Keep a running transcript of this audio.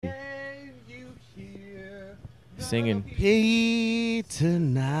singing. Hey,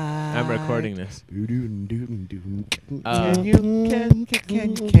 tonight. I'm recording this. Can you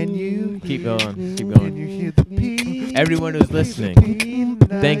Keep going. Keep Can going. you hear the pea? Everyone who's listening,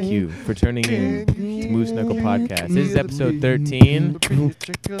 thank you for tuning in to Moose Knuckle Podcast. This is episode 13. We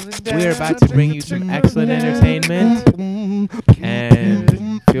are about to bring you some excellent entertainment,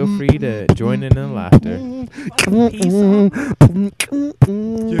 and feel free to join in the laughter.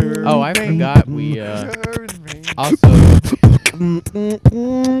 Oh, I forgot we also.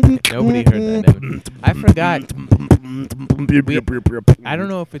 Nobody heard that, Devin. I forgot. I don't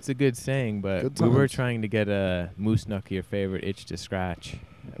know if it's a good saying, but we were trying to get a Moose Knuckle, your favorite itch to scratch.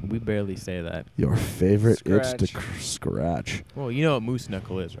 We barely say that. Your favorite Scratch. itch to scratch. Well, you know what Moose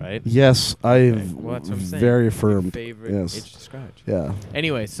Knuckle is, right? Yes, I've Well, that's what I'm saying. very Your affirmed. favorite Yes. itch to scratch. Yeah.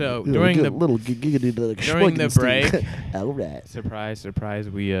 Anyway, so during the break, All right. surprise,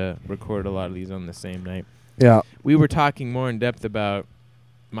 we record a lot of these on the same night. Yeah. We were talking more in depth about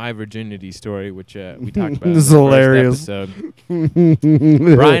my virginity story, which we talked about in This is the hilarious. first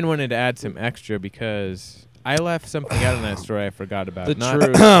episode. Brian wanted to add some extra because I left something out in that story I forgot about. The not,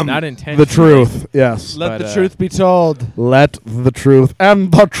 truth. Not intentionally. The truth. Yes. Let But, the truth be told. Let the truth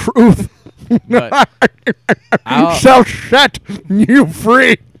and the truth But I'll- shall set you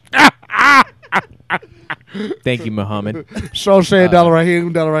free. thank you, Muhammad. So say Dal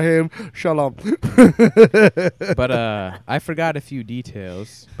Rahim, Shalom. But I forgot a few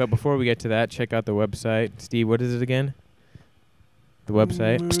details. But before we get to that, check out the website. Steve, what is it again? The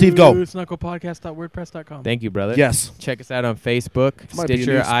website. Steve, go. Snucklepodcast.wordpress.com. Thank you, brother. Yes. Check us out on Facebook, Might be a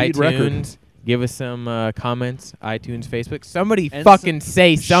Stitcher, new speed record. iTunes. Give us some comments. iTunes, Facebook. Somebody And fucking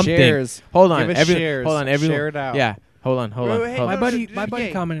say something. Shares. Hold on, Give us shares. hold on, everyone. Share it out. Yeah, hold on. Wait, Hold My on. buddy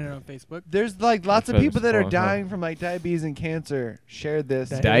okay. commented on Facebook. There's like lots of That's people that are hold on. dying from like diabetes and cancer. Share this.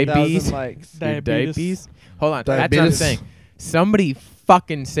 Diabetes? 10,000 likes. Diabetes. Hold on. That's what I'm Diabetes. saying. Somebody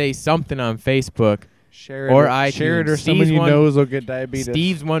fucking say something on Facebook. Share it Or Share it iTunes. or someone Steve's you one- knows will get diabetes.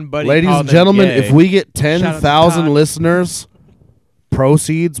 Steve's one buddy. Ladies called and him gentlemen, gay. if we get Shout out to 10,000 Todd. listeners,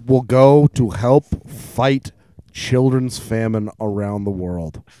 proceeds will go to help fight children's famine around the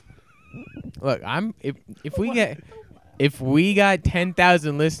world. Look, if we got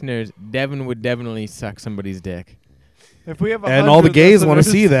 10,000 listeners, Devin would definitely suck somebody's dick. If we have And all the 100 gays want to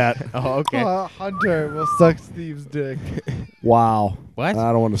listeners, see that. Oh, okay. Hunter will suck Steve's dick. Wow. What?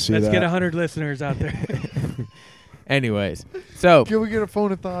 I don't want to see Let's that. get 100 listeners out there. Anyways, so Can we get a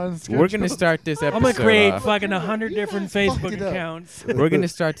phone-a-thon? we're gonna start this episode. I'm going to create off. fucking 100 different Facebook it up. accounts. We're gonna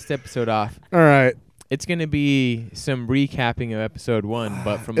start this episode off. All right. It's gonna be some recapping of episode 1,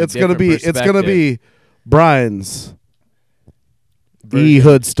 but from It's a gonna different be perspective. Brian's Version.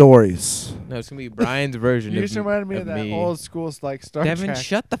 E-Hood stories. No, it's gonna be Brian's version. You of just reminded me of that me. old school like Star Devin, Trek.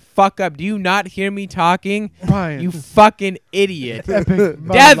 shut the fuck up. Do you not hear me talking? Brian. You fucking idiot. epic Devin,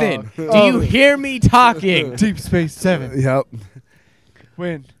 monologue. do you hear me talking? Deep Space 7. Yep.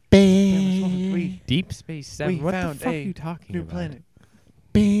 When Deep Space 7. We What the found fuck are a you talking new about? planet.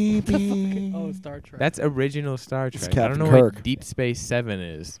 Oh, Star Trek. That's original Star Trek. I don't Captain know Kirk. what Deep Space 7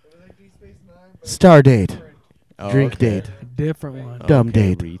 is. Star date. Oh, Drink okay. date. different one. Dumb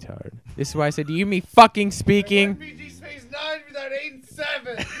Okay, date. retard. This is why I said, do you hear me fucking speaking? Deep Space 9 without 8 and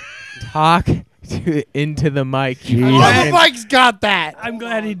 7. Talk into the mic. Jeez. Mike's got that. I'm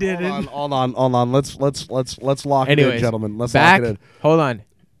glad he did it. Hold on. Let's lock it in, Anyways, gentlemen. Let's back. lock it in. Hold on.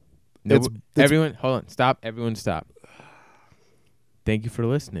 No, It's- everyone, hold on. Stop. Everyone stop. Thank you for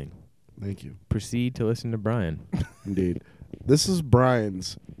listening. Thank you. Proceed to listen to Brian. Indeed. This is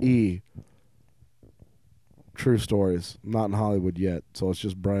Brian's True Stories. Not in Hollywood yet, so it's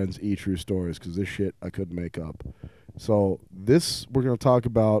just Brian's True Stories because this shit I couldn't make up. So this we're going to talk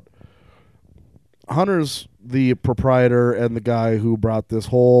about. Hunter's the proprietor and the guy who brought this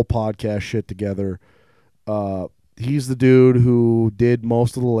whole podcast shit together. He's the dude who did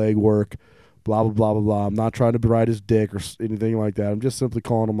most of the legwork. Blah blah blah blah blah. I'm not trying to ride his dick or anything like that. I'm just simply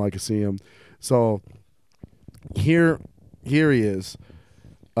calling him like I see him. So here he is.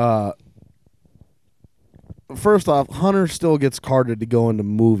 First off, Hunter still gets carded to go into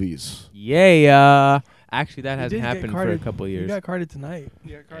movies. Yeah. Actually, that He hasn't did get happened for a carded. couple of You years. got carded tonight.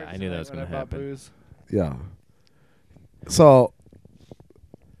 Yeah, I knew that was gonna happen. Booze. Yeah. So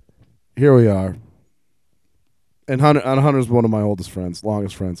here we are. And Hunter's one of my oldest friends,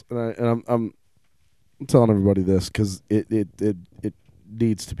 longest friends, and I'm telling everybody this because it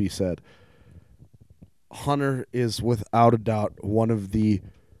needs to be said. Hunter is without a doubt one of the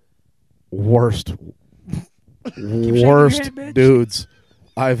worst your head, bitch. dudes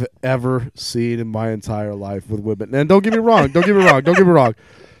I've ever seen in my entire life with women. And don't get me wrong.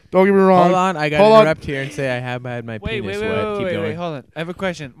 Don't get me wrong. Hold on, I gotta Hold on. interrupt here and say I have had my penis wet. Keep going. Hold on. I have a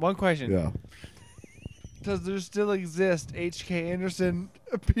question. One question. Yeah. Does there still exist H.K. Anderson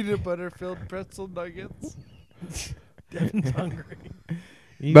peanut butter filled pretzel nuggets? Devin's hungry.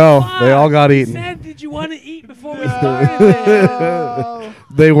 No, they all got eaten. Said, did you want to eat before we No. started?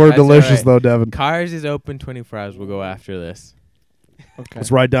 They were That's delicious all though, Devin. Cars is open 24 hours. We'll go after this. Okay.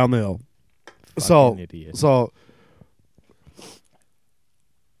 It's right down the hill. So, Fucking idiot. so,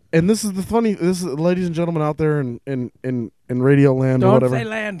 and this is the funny. This is, ladies and gentlemen out there in Radio Land or Don't whatever, say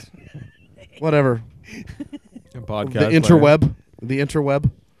land. whatever. Podcast The interweb, the interweb.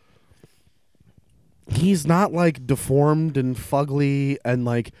 He's not like deformed and fugly and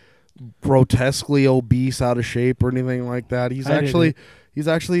like grotesquely obese, out of shape or anything like that. He's I did actually, it.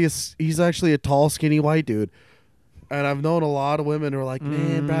 he's actually a tall, skinny white dude. And I've known a lot of women who are like,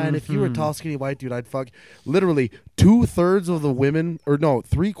 man, Brian, if you were a tall, skinny white dude, I'd fuck. Literally, 2/3 of the women, or no,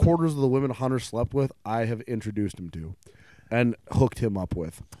 3/4 of the women Hunter slept with, I have introduced him to, and hooked him up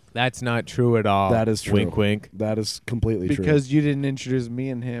with. That's not true at all. That is true. Wink, wink. That is completely true. Because you didn't introduce me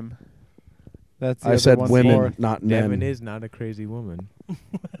and him. That's the I other said one women, fourth. not men. Devin is not a crazy woman.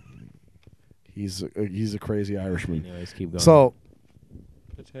 He's a crazy Irishman. Anyways, keep going. So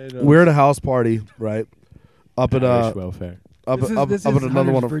Potatoes. we're at a house party, right? Up at Irish welfare. up This is, up, this up is at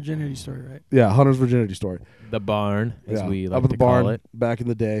another one Hunter's of virginity story, right? Hunter's virginity story. The barn, as Yeah, we up like at to the barn call it. back in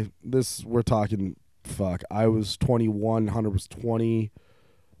the day. This we're talking. Fuck, I was 21. Hunter was 20,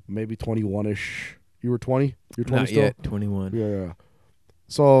 maybe 21ish. You were 20. You're 20 Not still. yet. 21. Yeah.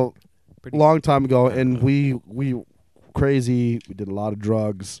 So Pretty long time ago, and we crazy. We did a lot of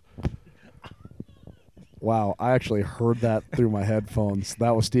drugs. Wow, I actually heard that through my headphones.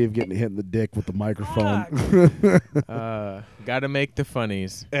 That was Steve getting hit in the dick with the microphone. Gotta make the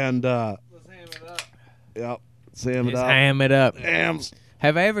funnies. And Let's ham it up. yep, Sam it Just up. ham it up. Hams.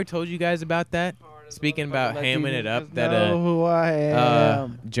 Have I ever told you guys about that? Speaking about hamming it up, that know who I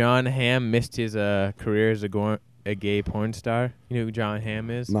am. John Hamm missed his career as a gay porn star. You know who John Hamm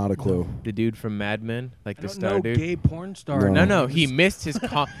is? Not a clue. The dude from Mad Men, like I the don't star know dude. gay porn star. No. No, he missed his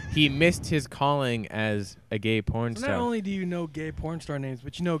he missed his calling as a gay porn So star. not only do you know gay porn star names,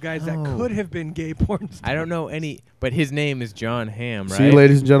 but you know guys that No. could have been gay porn stars. I don't know any, but his name is John Hamm, right? See,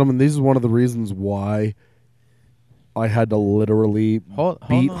 ladies and gentlemen, this is one of the reasons why I had to literally Hold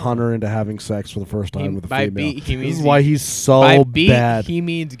beat on. Hunter into having sex for the first time with a by female. beat, he This means is why he's so by beat, bad. he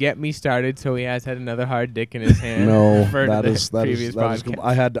means get me started. So he has had another hard dick in his hand. No, for that the is previous podcast.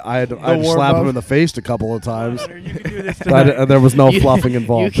 I had to slap him in the face a couple of times. Hunter, you can do this But tonight. there was no You- fluffing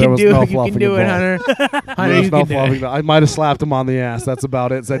involved. You There can was do no it. You fluffing can do it, involved. Hunter. There Hunter, was you no can do fluffing. it. I might have slapped him on the ass. That's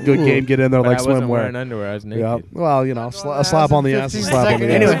about it. Said, "Good Ooh. game. Get in there But like I wasn't swimwear." wearing underwear. I was naked. Yeah. Well, you know, a slap on the ass, a 15 slap on the seconds.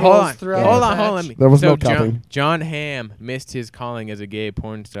 ass. Anyway, hold on. Throughout Hold the on. Hold match. on. There was so no cupping. John Hamm missed his calling as a gay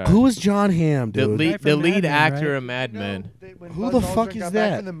porn star. Who is John Hamm, the dude? lead, Guy the from lead Mad Men, actor right? of Mad Men? Who the fuck is got that?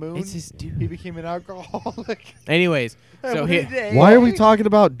 Back from the moon, It's this he dude. became an alcoholic. Anyways, so here. Why are we talking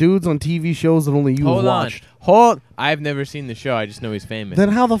about dudes on TV shows that only you Hold on. watched? I've never seen the show. I just know he's famous. Then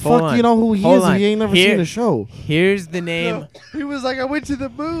how the Hold fuck do on. you know who he Hold is if on. you ain't never Here- seen the show? Here's the name. He was like, I went to the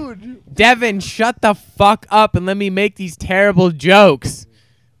moon. Devin, shut the fuck up and let me make these terrible jokes.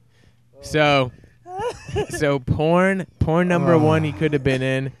 So porn number one he could have been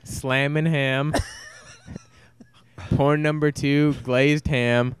in, Slammin' Ham. Porn number 2, glazed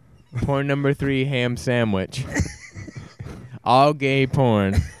ham. Porn number 3, ham sandwich. All gay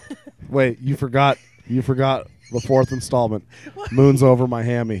porn. Wait, you forgot the fourth installment. Moon's over my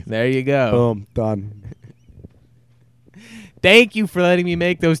hammy. There you go. Boom, done. Thank you for letting me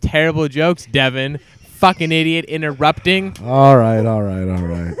make those terrible jokes, Devin. Fucking idiot, interrupting. All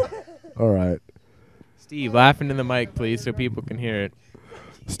right. Steve, laughing in the mic, please, so people can hear it.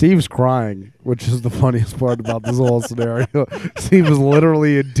 Steve's crying, which is the funniest part about this whole scenario. Steve is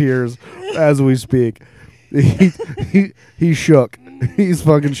literally in tears as we speak. He shook. He's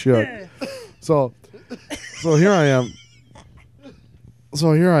fucking shook. So here I am.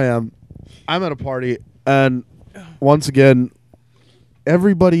 I'm at a party, and once again,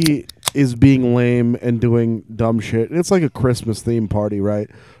 everybody is being lame and doing dumb shit. It's like a Christmas theme party, right?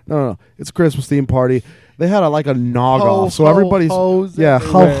 No. It's a Christmas theme party. They had a nog off, so everybody's hoes how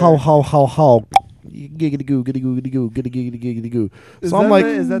everywhere. giggity goo, giggity goo, giggity goo, giggity giggity goo. Is So I'm that like,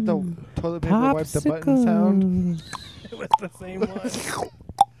 is that the toilet paper wipe the button sound? It was the same one.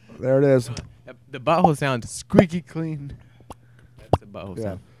 there it is. The butthole sound. Squeaky clean. That's the butthole Yeah.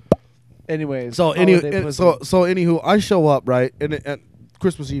 sound. Anyways, So holiday pussy. anywho, I show up right, and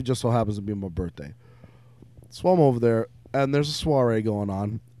Christmas Eve just so happens to be my birthday. So I'm over there, and there's a soiree going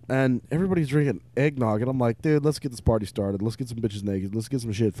on, and everybody's drinking eggnog, and I'm like, dude, let's get this party started. Let's get some bitches naked. Let's get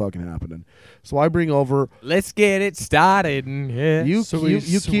some shit fucking happening. So I bring over. Let's get it started. Yeah. You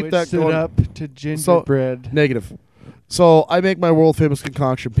keep that switched it going. up to gingerbread. Negative. So I make my world famous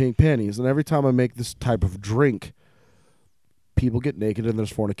concoction, pink panties, and every time I make this type of drink, people get naked and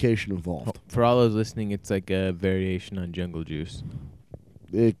there's fornication involved. For all those listening, it's like a variation on Jungle Juice.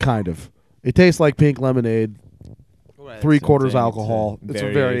 It kind of. It tastes like pink lemonade, Well, 3/4 alcohol. It's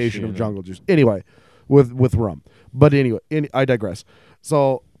a variation of jungle juice. Anyway, with rum. But anyway, I digress.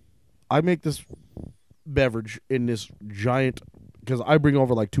 So I make this beverage in this giant, because I bring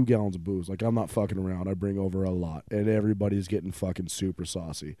over like 2 gallons of booze. Like, I'm not fucking around. I bring over a lot, and everybody's getting fucking super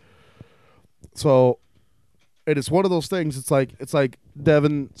saucy. So, and it's one of those things. It's like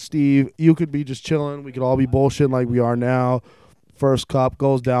Devin, Steve, you could be just chilling. We could all be bullshitting like we are now. First cup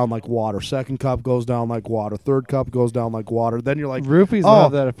goes down like water. Second cup goes down like water. Third cup goes down like water. Then you're like, Roofies will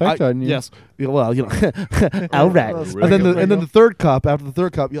have that effect on you. Yes. Yeah, well, you know, all right. Little And then the third cup. After the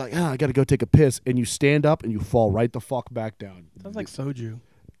third cup, you're like, I got to go take a piss, and you stand up and you fall right the fuck back down. Sounds like soju.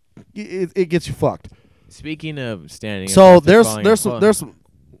 It gets you fucked. Speaking of standing up So after falling, there's hold on. there's some.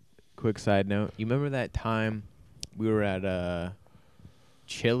 Quick side note. You remember that time we were at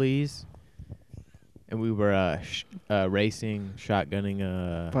Chili's and we were racing,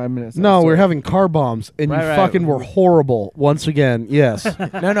 shotgunning 5 minutes. No, we're having car bombs, and Right, you right. fucking were horrible once again. Yes,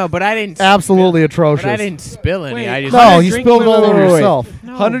 No, but I didn't absolutely atrocious. But I didn't spill any. Wait, I just No, you Drink spilled it all wait, over wait, wait. yourself.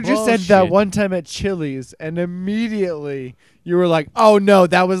 No, Hunter just said that bullshit. one time at Chili's, and immediately you were like, "Oh no,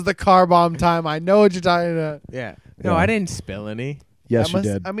 that was the car bomb time. I know what you're talking about." Yeah. No, Yeah. I didn't spill any. Yes, That you must-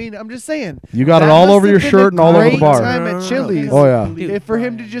 did. I mean, I'm just saying. You got it that all must over have your been shirt a and all over the great bar. time No, at no, no, Chili's. Oh yeah, Dude. If for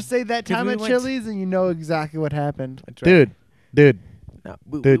him to just say that 'Cause time we at went- Chili's, and you know exactly what happened. That's right. dude. No,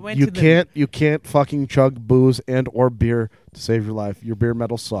 we Dude, went you to the- can't fucking chug booze and or beer to save your life. Your beer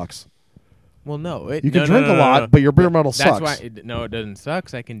medal sucks. Well, no. You can drink a lot, but your beer medal That's sucks. why. No, it doesn't suck.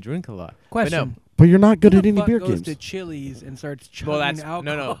 'Cause I can drink a lot. Question. But you're not good Who at the any fuck beer goes games. to Chili's and starts chugging Well, that's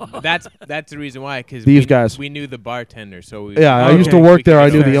alcohol? no. That's the reason why. Because These guys. we knew the bartender, so we. Yeah, I Okay. used to work there. I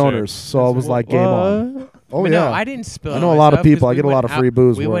knew Sure, the sure. owners, so I was like, game on. Oh But yeah. no, I didn't spill. I it know a lot of myself 'cause people. I we get a went lot of out- free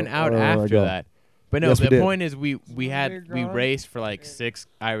booze We where- went out wherever I after go. that. But no, Yes, we the did. point is we Later on. raced for like 6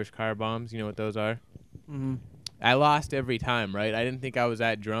 Irish car bombs. You know what those are? Mhm. I lost every time, right? I didn't think I was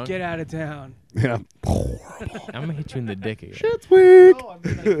that drunk. Get out of town. Yeah. I'm gonna hit you in the dick again. Shit's weak. No, I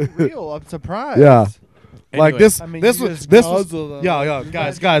mean, like, for real. I'm surprised. Yeah. Like Anyway, this. I mean, this you was. just This was. guzzle them. Yeah. You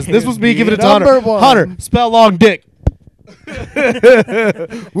Guys. guys This was me can giving it be to Hunter. number one. Hunter, spell long dick.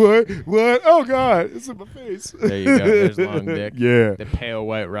 What? What? Oh God! It's in my face. There you go. There's long dick. Yeah. The pale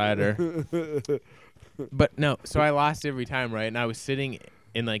white rider. But no, so I lost every time, right? And I was sitting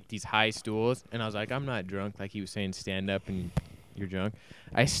in like these high stools, and I was like, I'm not drunk. Like he was saying, stand up and you're drunk.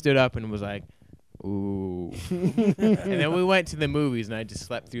 I stood up and was like, ooh. And then we went to the movies, and I just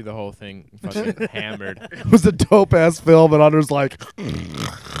slept through the whole thing, fucking hammered. It was a dope ass film, and Hunter's like,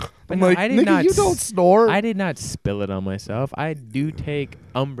 But I'm no, like, I did nigga, not you don't snore. I did not spill it on myself. I do take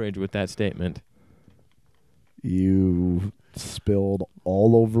umbrage with that statement. You spilled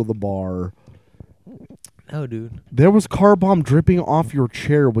all over the bar. No, dude. There was car bomb dripping off your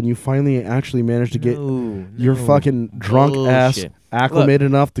chair when you finally actually managed to get your no. fucking drunk ass Bullshit. acclimated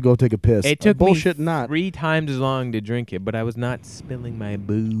enough to go take a piss. It took bullshit me not. 3 times as long to drink it, but I was not spilling my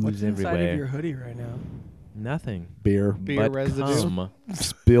booze What's inside everywhere. of your hoodie right now? Nothing. Beer. Beer but residue. cum.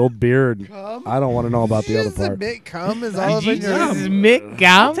 Spilled beer. And Cum? I don't want to know about the other Just part. admit cum is all up in your Jesus, Mick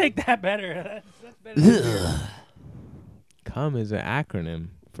I'll cum. take that better. That's better than beer. Cum is an acronym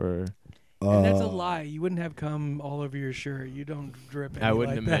for. And that's a lie. You wouldn't have cum all over your shirt. You don't drip. I any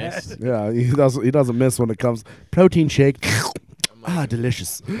wouldn't like have that. missed. Yeah, he doesn't miss when it comes protein shake.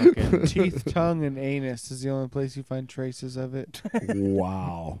 Delicious. Fucking- teeth, tongue, and anus is the only place you find traces of it.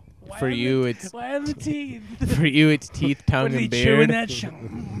 Wow. Why For on you, the, it's why on the teeth? for you. It's teeth, tongue, What are they and chewing beard. that shit?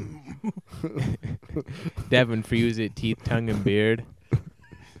 Devin, for you, is it teeth, tongue, and beard?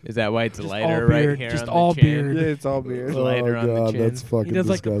 Is that why it's Just lighter all right beard, here just on all the chin? beard. Yeah, it's all beer. It's lighter on the God, chin. that's fucking He does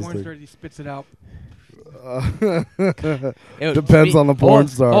like the porn disgusting. stars. He spits it out. Ew, Depends on the porn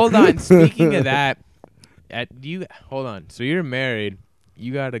star. Hold on. Speaking of that, hold on. So you're married.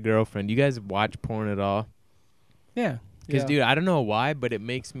 You got a girlfriend. You guys watch porn at all? Yeah. Because, Yeah. dude, I don't know why, but it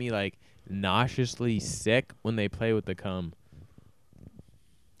makes me like nauseously sick when they play with the cum.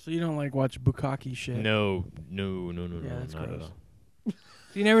 So you don't like watch bukkake shit? No, Yeah, that's not at gross. all.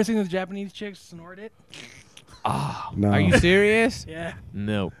 So you never seen the Japanese chicks snort it? Oh, No. are you serious? Yeah.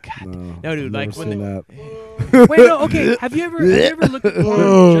 No, God. No, No, dude, I've like, never when seen the- that. Wait, no, okay. Have you ever looked at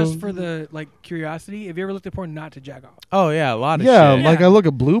porn just for the like curiosity? Have you ever looked at porn not to jack off? Oh yeah, a lot of Yeah, shit. like Yeah. I look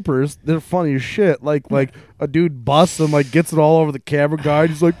at bloopers, they're funny as shit. Like a dude busts and like gets it all over the camera guy.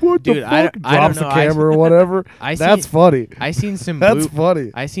 He's like, "What Dude, the fuck?" I don't Drops the know. I- camera or whatever. I That's seen, funny. I seen some That's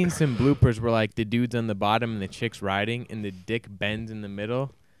funny. I seen some bloopers where like the dude's on the bottom and the chick's riding and the dick bends in the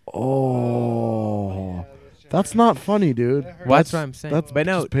middle. Oh, that's not funny, dude. Well, that's what I'm saying. That's but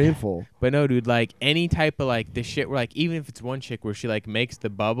no, just painful. but no, dude. Like any type of like the shit where like even if it's one chick where she like makes the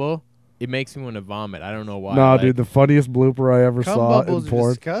bubble, it makes me want to vomit. I don't know why. Nah, like, dude, the funniest blooper I ever Cum saw in bubbles are porn.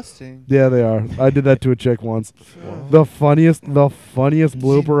 disgusting. Yeah, they are. I did that to a chick once. The funniest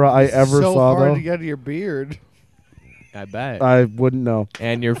blooper I ever so saw hard though. to get to your beard. I bet. I wouldn't know.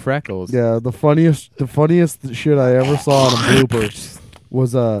 And your freckles. Yeah, the funniest shit I ever saw in a blooper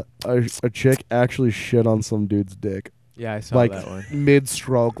was a chick actually shit on some dude's dick. Yeah, I saw Like that one. mid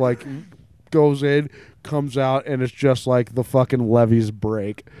stroke, like goes in, comes out, and it's just like the fucking levees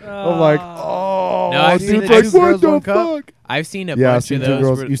break. I'm like, oh, No, I've dude's seen like, Two Girls, what the One Cup? fuck? I've seen a Yeah, I've bunch seen of two those.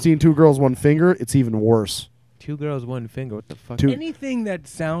 girls. where- You've seen two girls, one finger. It's even worse. Two girls, one finger. What the fuck? Two- Anything that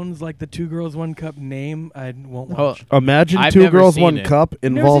sounds like the Two Girls One Cup name, I won't Oh, watch. Imagine I've two never girls, seen one it. cup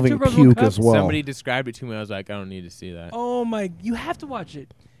seen involving Two Girls, One puke Cup? as well. Somebody described it to me. I was like, I don't need to see that. Oh my! You have to watch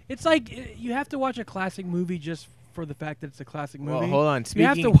it. It's like you have to watch a classic movie just for the fact that it's a classic movie. Well, hold on. You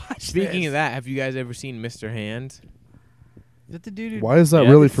have Speaking to watch speaking this. of that, have you guys ever seen Mr. Hands? Is that the dude? Who Why is that Yeah,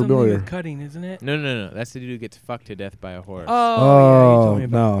 really did something familiar? with cutting, isn't it? No. That's the dude who gets fucked to death by a horse. Oh, yeah, you told me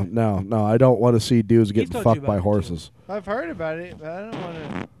about no! I don't want to see dudes getting told you fucked by about it, too. horses. I've heard about it, but I don't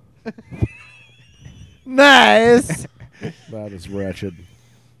want to. Nice. That is wretched.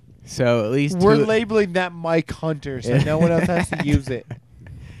 So at least We're two, labeling that Mike Hunter, so no one else has to use it.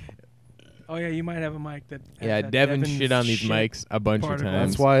 Oh yeah, you might have a mic that. has yeah, that Devin Devin's shit on these shit. mics a bunch of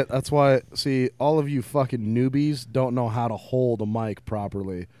particles. times. That's why. See, all of you fucking newbies don't know how to hold a mic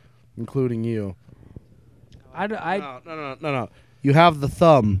properly, including you. No. You have the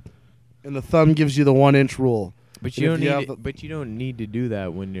thumb, and the thumb gives you the 1 inch rule. But And you if don't you need. have it- the- but you don't need to do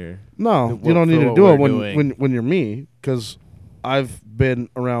that when you're. No, The- you don't for need to what do we're it doing. when you're me, because I've been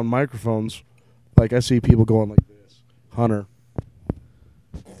around microphones. Like I see people going like this. Hunter,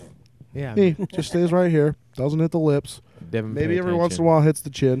 Yeah. he just stays right here, doesn't hit the lips. Devin, Maybe pay every once in attention. a while hits the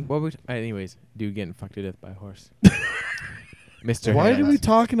chin. What we? Anyways, dude getting fucked to death by a horse. Mr. Why Hands. are we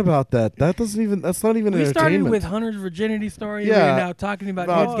talking about that? That's not even We started entertainment. with Hunter's virginity story. Yeah. We're now talking about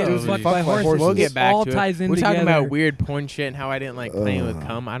About dudes getting dudes fucked getting by fucked by horses. horses. We'll get back all to it. ties in We're talking together. about weird porn shit and how I didn't like playing with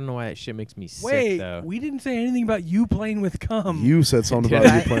cum. I don't know why that shit makes me sick Wait, though. we didn't say anything about you playing with cum. You said something Did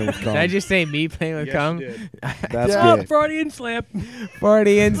about I- you playing with cum. Did I just say me playing with Yes, cum? you did. That's Yeah. gay. Freudian slip.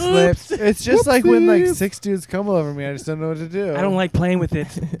 Freudian slips. It's just like when like Whoopsies. 6 dudes come over me. I just don't know what to do. I don't like playing with it.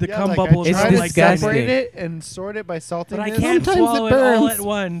 The Yeah, cum like, bubbles It's I are try to like disgusting. separate it and sort it by saltiness. but I can't Sometimes swallow it it all burns. at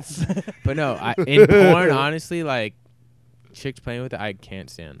once. But no, in porn, honestly, like chicks playing with it, I can't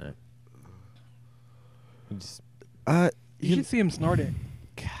stand that. I just, you should see him snort it.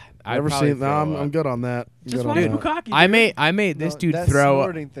 I'd Never probably seen. No, throw I'm up. good on that. I'm Just good on watch that. Bukkake. I made this dude that throw up.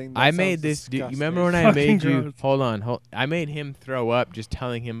 snorting thing, that I made sounds this dude. You disgusting. remember when I Fucking made you? gross. Hold on. I made him throw up just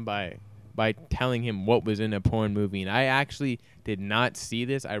telling him by telling him what was in a porn movie, and I actually did not see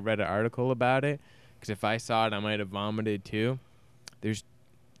this. I read an article about it because if I saw it, I might have vomited too. There's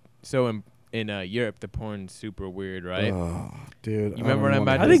in Europe, the porn's super weird, right? Oh, dude. You remember what I'm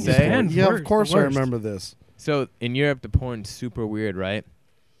about I to think say? Japan's Yeah, worse, of course the I worst. remember this. So in Europe, the porn's super weird, right?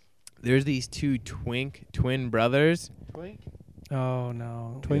 There's these two twin brothers, Oh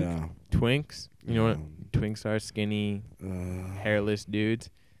no. Yeah. twinks. You know what twinks are? Skinny, Uh, hairless dudes,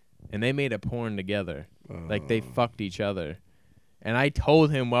 and they made a porn together. Like they fucked each other. And I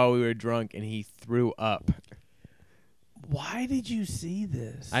told him while we were drunk, and he threw up. Why did you see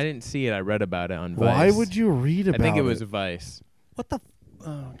this? I didn't see it. I read about it on Vice. Why would you read I about think it was Vice. What the?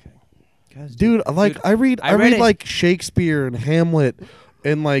 Oh, okay. Dude, like Dude, I read I read it- like Shakespeare and Hamlet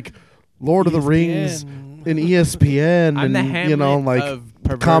and like Lord of the Rings ESPN. and ESPN I'm the and Hamlet you know like of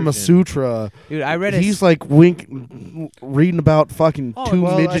perversion. Kama Sutra. Dude, I read He's like reading about fucking Oh, two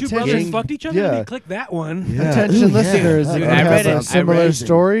well, midget Two brothers gangs. fucked each other. Yeah. Let me click that one. Yeah. Attention Ooh, yeah. listeners, That if you I have read a it. similar I read-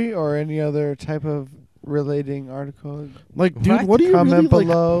 story or any other type of relating article, Like, dude, what do you comment really like?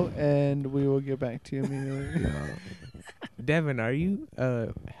 below and we will get back to you immediately. Devin, are you a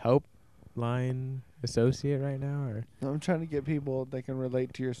helpline associate right now, or I'm trying to get people that can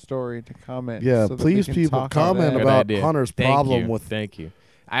relate to your story to comment. Yeah, so that please, we can people, talk comment it. Good about idea. Hunter's Thank problem you. with Thank you.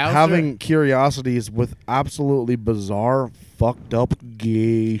 I also having curiosities with absolutely bizarre, fucked up,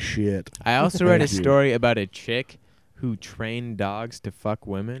 gay shit. I also read a Thank you. story about a chick who trained dogs to fuck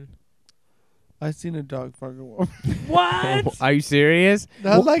women. I seen a dog fuck a woman. What? Are you serious?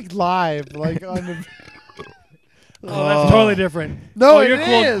 Not like live, like on the. Oh, that's totally different. No, oh, it you're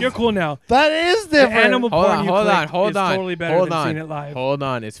cool. is. You're cool now. That is The different. animal Hold porn on, you hold on, clicked hold is on. totally better Hold than on. seeing it live. Hold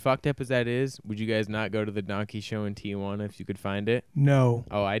on. As fucked up as that is, would you guys not go to the donkey show in Tijuana if you could find it? No.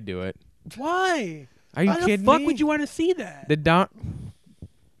 Oh, I'd do it. Why? Are you Why kidding the fuck me? would you want to see that? The don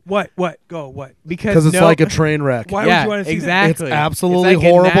What? Go. What? because It's no, like a train wreck. Why yeah, would you want to see exactly. It's absolutely like a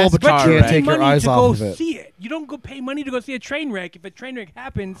horrible, but you NASCAR can't wreck. take your money eyes to off go of it. see it. You don't go pay money to go see a train wreck. If a train wreck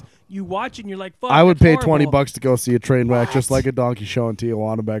happens, you watch it and you're like, "Fuck." I would that's pay horrible. $20 to go see a train wreck, just What? like a donkey show in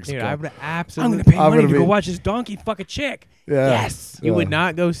Tijuana, Mexico. Dude, I would I'm absolutely. gonna pay I'm money gonna to go be- watch this donkey fuck a chick. Yeah. Yes, you Yeah. would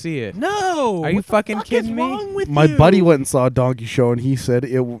not go see it. No. Are you What the fucking fuck kidding is me? wrong with My you? buddy went and saw a donkey show, and he said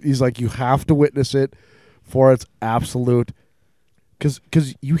he's like, you have to witness it for its absolute,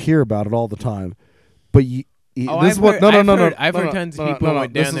 because you hear about it all the time, but Oh, this I've is what heard, no I've no no heard, no I've no, heard no, tons no, of people no, no,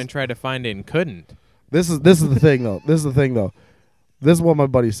 went this down there is- and tried to find it and couldn't. This is the thing though. This is the thing though. This is what my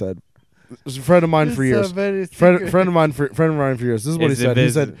buddy said. This is a friend of mine for years. Friend of mine for years. This is what he Is it said.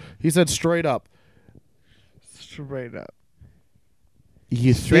 visit- He said straight up. Straight up.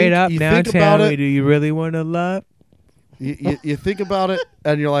 You Straight think, up you now, think tell about me, it. do you really want to love? You think about it,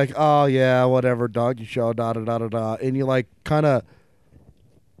 and you're like, oh yeah, whatever, donkey show, da da da da da, and you like kind of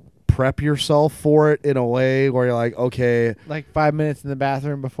prep yourself for it in a way where you're like, okay, Like 5 minutes in the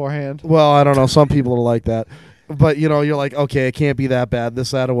bathroom beforehand. well, I don't know, some people are like that, but you know, you're like, okay, it can't be that bad, this,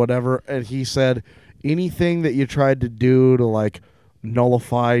 that, or whatever. And he said, anything that you tried to do to like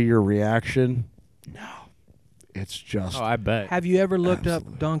nullify your reaction, no, it's just Oh, I bet. Have you ever looked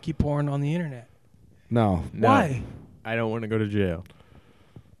Absolutely. up donkey porn on the internet? no. No, Why? I don't want to go to jail.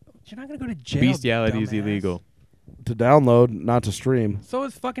 You're not gonna go to jail. Bestiality is dumbass. illegal. To download, not to stream. So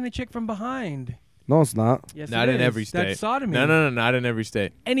is fucking a chick from behind. No, it's not. Yes, Not it in is. every state. That's sodomy. No, not in every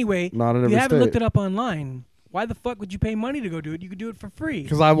state. Anyway, Not in you every haven't looked state. it up online. Why the fuck would you pay money to go do it? You could do it for free.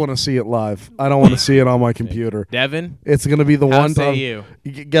 Because I want to see it live. I don't want to see it on my computer. Devin, It's gonna be the how one say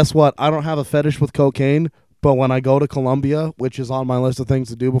time. you? Guess what? I don't have a fetish with cocaine, but when I go to Colombia, which is on my list of things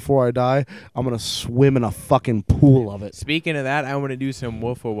to do before I die, I'm gonna swim in a fucking pool of it. Speaking of that, I want to do some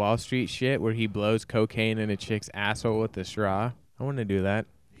Wolf of Wall Street shit where he blows cocaine in a chick's asshole with a straw. I want to do that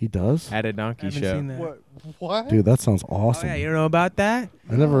He does, at a I donkey haven't show. seen that. What? dude. That sounds Oh awesome. yeah, you don't know about that?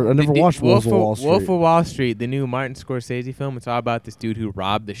 I never The dude- watched Wolf of Wall Street. Wolf of Wall Street, the new Martin Scorsese film. It's all about this dude who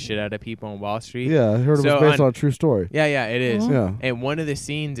robbed the shit out of people on Wall Street. Yeah, I heard it So was based on- on a true story. Yeah, it is. Yeah, And one of the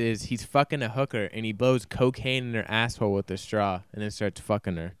scenes is he's fucking a hooker and he blows cocaine in her asshole with a straw and then starts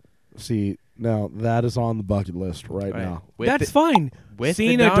fucking her. see, now that is on the bucket list right now. With That's the- fine. with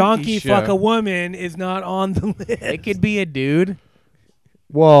Seeing the a donkey show. fuck a woman is not on the list. It could be a dude.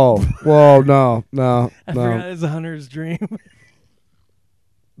 Whoa, no, I forgot it's a hunter's dream.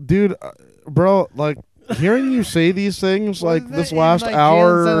 dude, bro. Like hearing you say these things, What like is this that in, last like,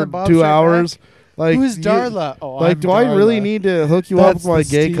 hour, Jan Silent Bob 2 Strike hours, like Who's you- Darla? Oh, Like, I'm do I really Darla. need to hook you up with That's my the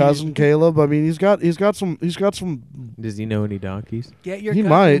gay Steve. cousin Caleb? I mean, he's got some. Does he know any donkeys? Get your He cousin,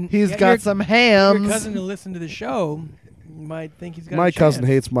 might. He's get got your, some your hams. cousin to listen to the show. You might think he's got My a cousin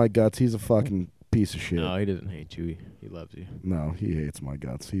chance. hates my guts. He's a fucking piece of shit. No, he doesn't hate you. He loves you. No, he hates my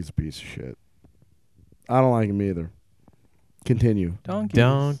guts. He's a piece of shit. I don't like him either. Continue.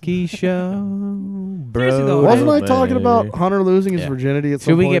 Donkey show, bro. Seriously though, Wasn't I talking about Should Hunter losing his Yeah. virginity at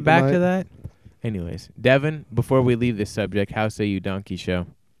some we point get back tonight? to that? Anyways, Devin, before we leave this subject, how say you donkey show?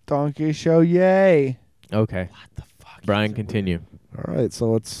 Donkey show, yay. Okay. What the fuck? Brian, continue. All right,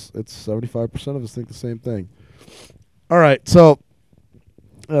 so it's 75% of us think the same thing. All right, so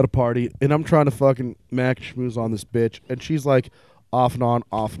at a party, and I'm trying to fucking mac schmooze on this bitch, and she's like off and on,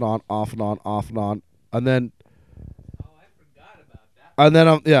 off and on, off and on, off and on, and then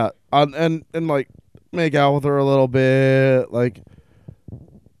and like make out with her a little bit, like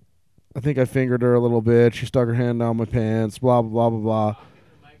I think I fingered her a little bit. She stuck her hand down my pants, blah blah blah blah blah.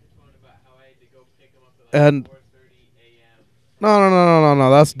 And no,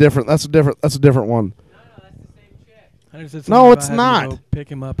 that's different. That's a different one. Hunter said No, something it's about having to not. go pick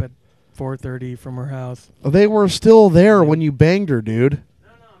him up at 4:30 from her house. They were still there when you banged her, dude. No,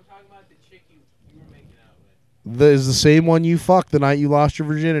 I'm talking about the chick you were making out with. That is the same one you fucked the night you lost your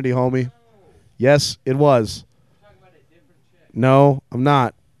virginity, homie. Yes, it was. I'm talking about a different chick. No, I'm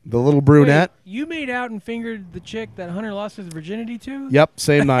not. The little brunette. Wait, you made out and fingered the chick that Hunter lost his virginity to? Yep,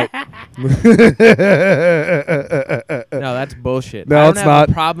 same night. No, that's bullshit. No, I don't it's have not.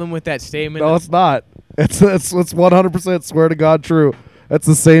 a problem with that statement. No, it's not. It's 100% swear to God true. That's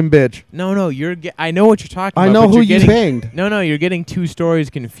the same bitch. No, I know what you're talking I about. know but who you're you getting, banged. No, you're getting two stories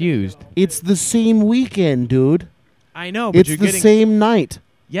confused. It's the same weekend, dude. I know, but It's you're the getting same night.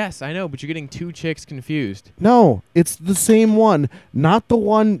 Yes, I know, but you're getting two chicks confused. No, it's the same one. Not the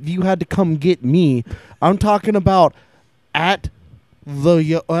one you had to come get me. I'm talking about at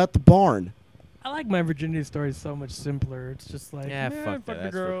the barn. I like my virginity stories so much simpler. It's just like, Yeah, man, fuck that. fuck the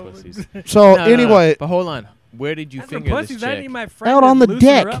That's girl. for pussies. So No, anyway, but hold on. Where did you That's for finger this pussies. I chick? need my friend Out to on the loosen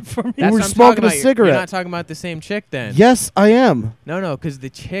her deck. up for me. We That's were what I'm smoking talking a about. cigarette. You're not talking about the same chick then. yes, I am. No, because the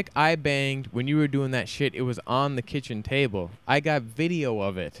chick I banged when you were doing that shit, it was on the kitchen table. I got video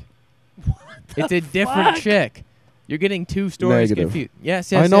of it. It's a different fuck? chick. You're getting two stories Negative. confused.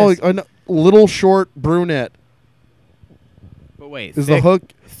 Yes, I know. yes. I know. Little short brunette But wait, is thick, the hook.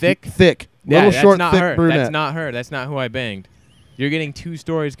 thick. Thick. Yeah, Little that's short, not thick her. brunette. That's not her. That's not who I banged. You're getting two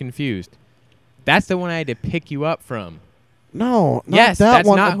stories confused. That's the one I had to pick you up from. No, not Yes, that that's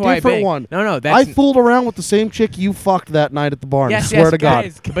one. not a who I different banged. one. No, I that's fooled around with the same chick you fucked that night at the barn. yes, I swear yes, to God.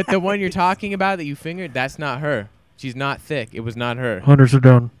 guys. But the one you're talking about that you fingered, that's not her. She's not thick. It was not her. Hunters are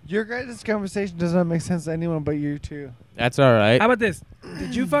done. Your guys' conversation does not make sense to anyone but you two. That's all right. How about this?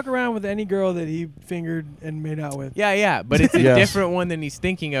 Did you fuck around with any girl that he fingered and made out with? Yeah, but it's a Yes. different one than he's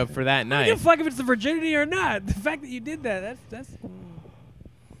thinking of for that I don't night. give a fuck if it's the virginity or not. The fact that you did that's.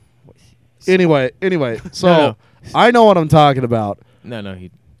 Anyway, so No. I know what I'm talking about. No,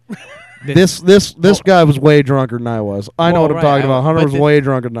 he. This guy was way drunker than I was. I know Well, what I'm right, talking about. Hunter but was the- way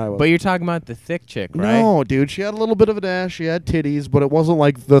drunker than I was. But you're talking about the thick chick, right? No, dude, she had a little bit of an ass. She had titties, but it wasn't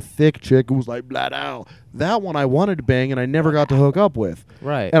like the thick chick who was like blah blah. That one I wanted to bang and I never got to hook up with.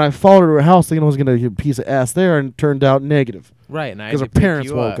 Right. And I followed her to her house thinking I was gonna get a piece of ass there, and it turned out negative Right. And I had because to her pick parents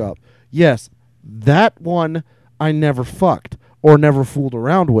you woke up. Yes, that one I never fucked or never fooled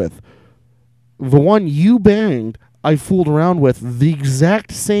around with. The one you banged, I fooled around with the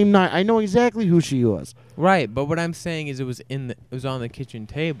exact same night. I know exactly who she was. Right. But what I'm saying is, it was on the kitchen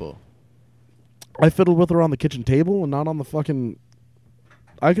table. I fiddled with her on the kitchen table and not on the fucking.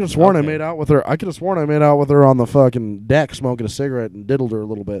 I could have sworn I Okay. made out with her. I could have sworn I made out with her on the fucking deck, smoking a cigarette and diddled her a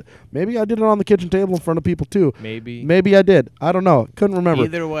little bit. Maybe I did it on the kitchen table in front of people too. Maybe. Maybe I did. I don't know. Couldn't remember.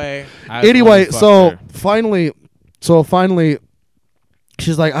 Either way. I Anyway, only so fucked her. finally,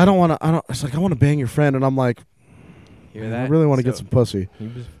 she's like, I don't want to. It's like I want to bang your friend, and I'm like, Hear I that? really want to get So some pussy. he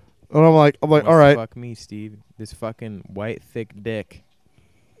was And I'm like, wants all to right. Fuck me, Steve. This fucking white thick dick.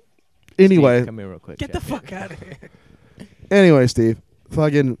 Anyway, Steve, come here real quick. Get the Jeff. fuck out of here. anyway, Steve,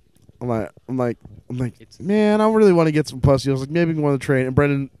 fucking, I'm like, It's- man, I really want to get some pussy. I was like, maybe we can go on the train. And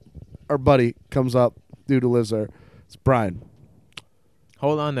Brendan, our buddy, comes up, dude who lives there. It's Brian.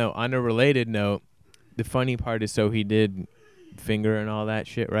 Hold on though. On a related note, the funny part is, so he did finger and all that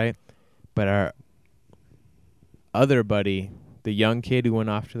shit, right? But our other buddy, the young kid who went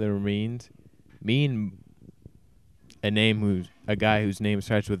off to the Marines, me and a guy whose name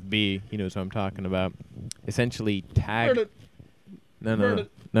starts with B, he knows what I'm talking about, essentially tagged. No.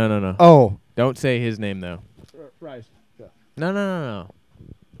 Oh, Don't say his name though. Rice. No.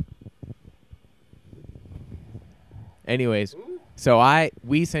 Anyways, so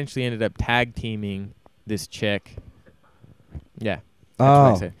we essentially ended up tag teaming this chick. Yeah. That's what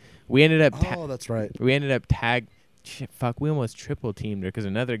I Oh. said. We ended up Oh, that's right. shit, fuck, we almost triple teamed her because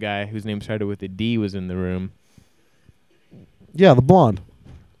another guy whose name started with a D was in the room. Yeah, the blonde.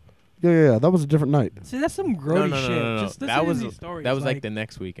 Yeah. That was a different night. See, that's some grody no. shit. Just That was these stories. that was like the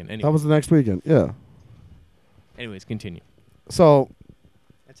next weekend. Anyway, That was the next weekend. Yeah. anyways, continue. So,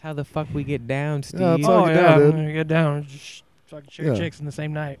 That's how the fuck we get down, Steve. Yeah, that's how Oh you yeah, down, dude. you get down. Just fucking shake Yeah. chicks in the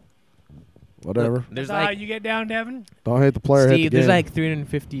same night. whatever. Look, there's That's how like you get down, Devin. Don't hate the player. hate Steve, the there's game. like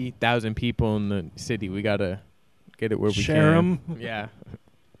 350,000 people in the city. We gotta get it where we Share can. 'em. Yeah.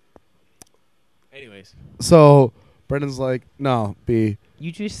 Anyways, So, Brendan's like, no, B.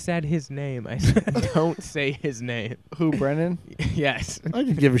 you just said his name. I said don't say his name. Who, Brennan? Yes. I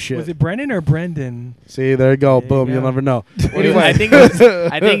can give a shit. Was it Brendan or Brendan? See, there you go. There you Boom. go. You'll never know. Anyway, I think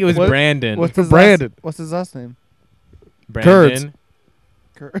it was What- Brandon. What's his Brandon. What's his last name? Brandon.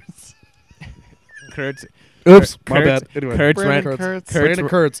 Kurtz. Kurtz. Oops, my Kurtz- bad. Anyway, Kurtz Brandon rent. Kurtz. Kurtz. Brandon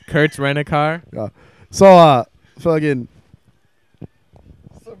Kurtz. Kurtz rent a car. So, fucking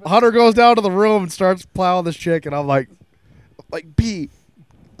Hunter goes down to the room and starts plowing this chick, and I'm like, B.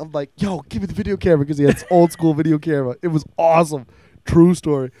 I'm like, yo, give me the video camera because he had this old school video camera. It was awesome. True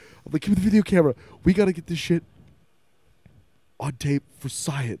story. I'm like, give me the video camera. We got to get this shit on tape for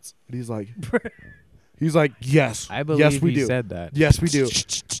science. And he's like, He's like, yes, I believe yes, we he do. said that. Yes, we do.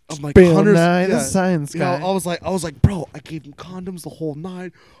 I'm like, Bill Hunter's, Nye, the yeah. science You know, guy. I was like, bro, I gave him condoms the whole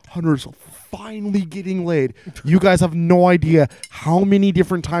night. Hunter's finally getting laid. You guys have no idea how many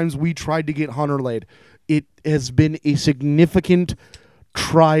different times we tried to get Hunter laid. It has been a significant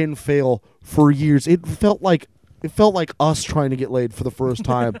try and fail for years. It felt like us trying to get laid for the first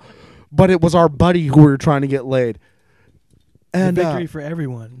time, but it was our buddy who we were trying to get laid. And The victory for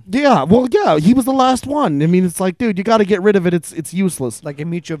everyone. yeah, well, yeah, he was the last one. I mean, it's like, dude, you got to get rid of it. It's useless. Like a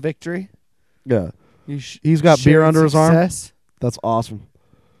mutual victory. Yeah, You he's got beer shared under his arm. success. That's awesome.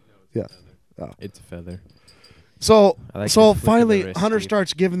 Yeah. It's a feather. So I like so the flick of the finally, wrist, Hunter Steve.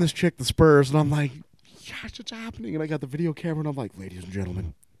 starts giving this chick the spurs, and I'm like, "Gosh, what's happening?" And I got the video camera, and I'm like, "Ladies and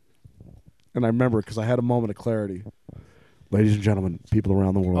gentlemen," and I remember because I had a moment of clarity. Ladies and gentlemen, people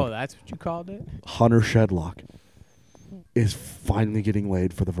around the Oh, world, that's what you called it? Hunter Shedlock is finally getting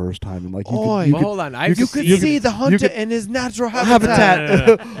laid for the first time, and like you Oi. could, you Well, could hold on. I've You could seen see the hunter could- in his natural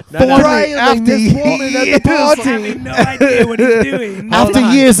habitat. No, Finally, Trialing this after woman at the years- party. Having no idea what he's doing. After Hold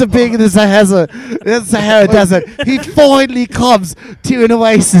on. years of being in the Sahara Desert, he finally comes to an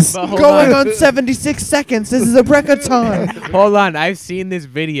oasis. But hold Going on. on 76 seconds. This is a record time. Hold on. I've seen this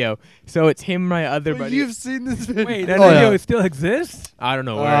video. So it's him, my other buddy. You've seen this video. Wait, No, that no, video no. still exists? I don't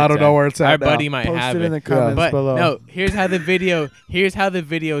know where. I it's don't know at. where it's at Our now. buddy might Post have it in the it. comments But below. no, here's how the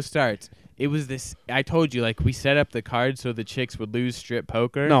video starts. It was this. I told you, like, we set up the card so the chicks would lose strip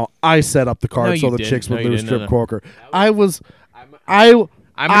poker. No, I set up the No, card so you the didn't. chicks would No, you lose didn't. No, strip no. poker. I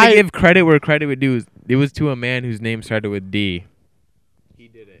I'm I gonna give credit where credit would due. It was to a man whose name started with D. He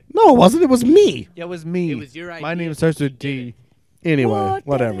did it. no, it wasn't. It was me. It was me. It was your idea. My name starts with D. Anyway,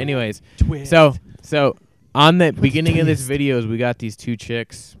 whatever. Anyways, Twist. so on the beginning of this videos, we got these two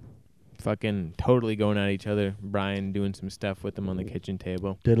chicks, fucking totally going at each other. Brian doing some stuff with them on the kitchen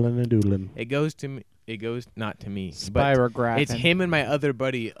table. Diddlin' and doodlin'. It goes to me. It goes not to me, but Spirograph. it's him and my other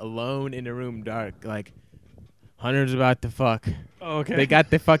buddy alone in a room, dark. Like, Hunter's about to fuck. Okay. They got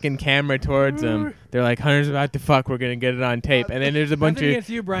the fucking camera towards them. They're like, Hunter's about to fuck. We're gonna get it on tape. And then there's a bunch Nothing of against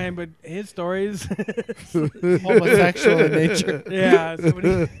you, Brian, but his stories. homosexual in nature. Yeah. Somebody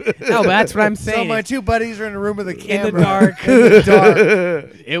no, but that's what I'm So saying. my two buddies are in a room with a in camera. the dark. In the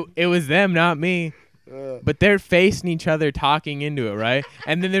dark. It was them, not me. But they're facing each other, talking into it, right?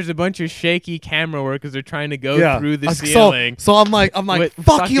 And then there's a bunch of shaky camera work as they're trying to go through the ceiling. So I'm like, With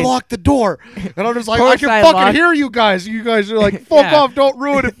fuck, you fucking- locked the door. And I'm just like, Of I course can I fucking locked- hear you guys. You guys are like, fuck Yeah. off, don't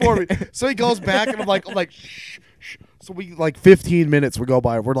ruin it for me. So he goes back and I'm like, shh, shh. So we like 15 minutes we go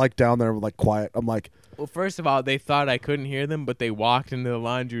by. We're like down there, we're like quiet. I'm like, Well, first of all, they thought I couldn't hear them, but they walked into the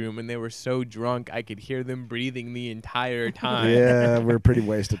laundry room and they were so drunk I could hear them breathing the entire time. yeah, we're pretty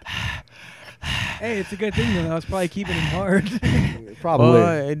wasted. Hey, it's a good thing though. I was probably keeping him hard. Probably.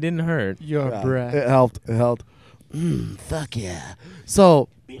 Well, it didn't hurt. Your Yeah, breath. It helped. Fuck yeah. So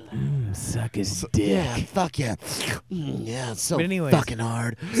Suck his yeah, fuck yeah. Yeah, it's so But anyways. fucking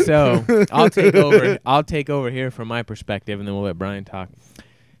hard. So I'll take over. I'll take over here from my perspective, and then we'll let Brian talk.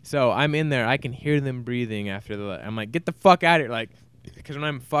 So I'm in there. I can hear them breathing after the. I'm like, get the fuck out of here, like, because when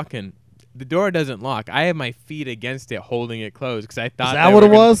I'm fucking, the door doesn't lock. I have my feet against it, holding it closed, because I thought. Is that they what were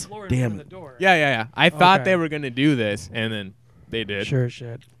it gonna- was? Floor in Damn. front of the door. Yeah. I thought Okay. they were gonna do this, and then they did. Sure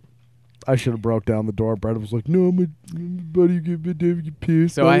shit. I should have broke down the door. Brendan was like, "No, my buddy get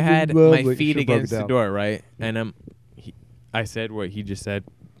pissed." So I had my Like, feet should've broke it against the down. door, right? And I said what he just said.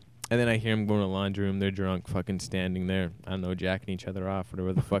 And then I hear him going to the laundry room. They're drunk, fucking standing there. I don't know, jacking each other off,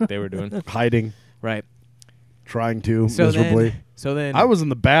 whatever the fuck they were doing. hiding, Right. trying to So miserably. then I was in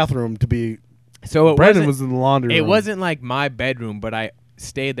the bathroom to be. So it Brendan wasn't, was in the laundry room. it wasn't like my bedroom, but I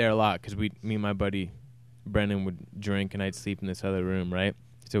stayed there a lot because me and my buddy Brendan would drink and I'd sleep in this other room, right?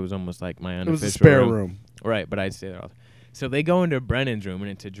 So it was almost like my It unofficial was a spare room. Right, but I'd stay there all the time. So they go into Brennan's room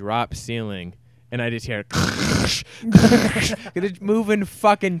and it's a drop ceiling. And I just hear it's moving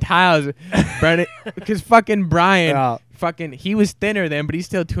fucking tiles. Brennan, because fucking Brian, Yeah. fucking, he was thinner then, but he's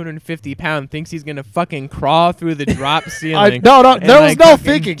still 250 pounds. Thinks he's gonna fucking crawl through the drop ceiling. No, and there was like no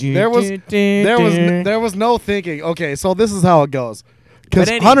fucking thinking. There was no thinking. Okay, so this is how it goes. Because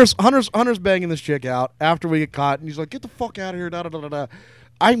But any- Hunter's banging this chick out after we get caught, and he's like, "Get the fuck out of here!" Da da da da da.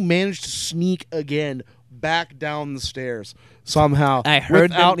 I managed to sneak again back down the stairs somehow. I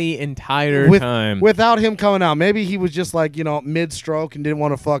heard without, them the entire time. without him coming out. Maybe he was just like mid-stroke and didn't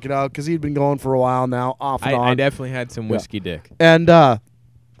want to fuck it out because he'd been going for a while now, off and I on. definitely had some whiskey dick. And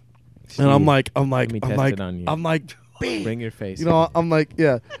Steve, I'm like, let me test it on you. I'm like, bang. Bring your face. I'm like,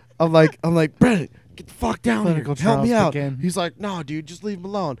 yeah. I'm like, Brennan, get the fuck down Clinical here. Help me trials out. begin. He's like, no, dude, just leave him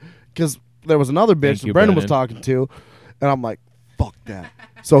alone. Because there was another bitch Thank that you, Brendan was Brennan. talking to, and I'm like, fuck that.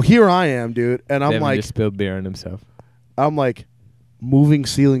 So here I am, dude, and I'm Devin like, just spilled beer on himself. moving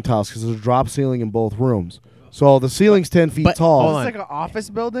ceiling tiles because there's a drop ceiling in both rooms. So the ceiling's 10 feet But tall. hold It's on. like an office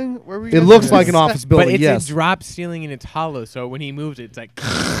building. Where we? It looks like an office building. But it's yes. a drop ceiling and it's hollow, so when he moves it, it's like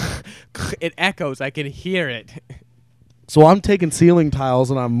it echoes. I can hear it. So I'm taking ceiling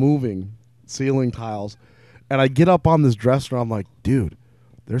tiles and I'm moving ceiling tiles, and I get up on this dresser. And I'm like, dude,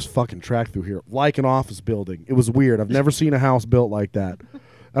 there's fucking track through here, like an office building. It was weird. I've never seen a house built like that.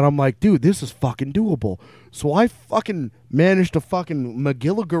 And I'm like, dude, this is fucking doable. So I fucking managed to fucking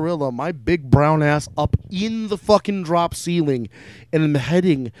Magilla Gorilla my big brown ass up in the fucking drop ceiling, and I'm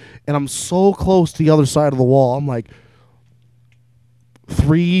heading, and I'm so close to the other side of the wall. I'm like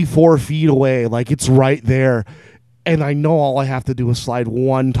 3-4 feet away, like it's right there. And I know all I have to do is slide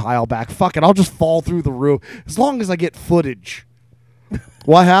one tile back. Fuck it, I'll just fall through the roof as long as I get footage.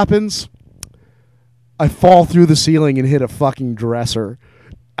 What happens? I fall through the ceiling and hit a fucking dresser.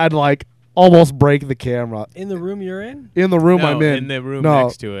 I'd like almost break the camera In the room you're in? in the room No, I'm in. in the room No,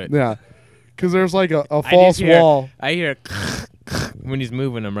 next to it. Yeah, because there's like a I false just hear- wall. I hear when he's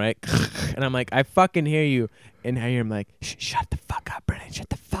moving them, right? And I'm like, I fucking hear you. And I hear him like, shut the fuck up, Brennan, shut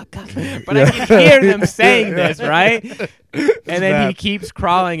the fuck up. But I can hear them saying this, right? And then he bad. keeps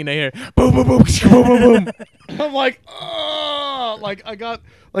crawling, and I hear boom, boom, boom, boom, boom, boom. I'm like, oh, like I got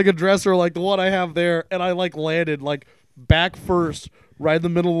like a dresser like the one I have there, and I like landed like back first, right in the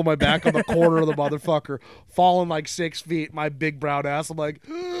middle of my back on the corner of the motherfucker, falling like 6 feet, my big brown ass. I'm like,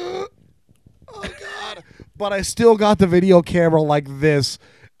 oh god! But I still got the video camera like this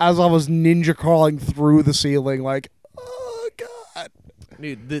as I was ninja crawling through the ceiling, like, oh god!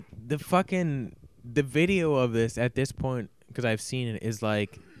 Dude, the fucking the video of this at this point, because I've seen it, is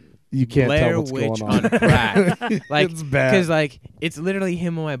like You can't Blair tell what's Witch going on. on crack. Like, It's bad. because like it's literally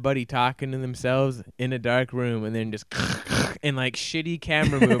him and my buddy talking to themselves in a dark room, and then just and like shitty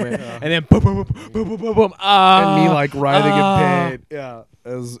camera movement, and then boom, boom, boom, boom, boom, boom, boom. And me like writhing ah. in pain. Yeah,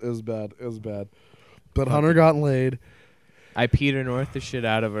 it was bad. It was bad. But Hunter got laid. I Peter North the shit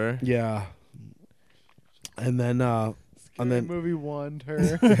out of her. Yeah. And then movie won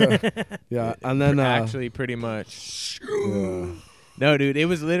her. yeah, and then Actually, pretty much. yeah. No, dude, it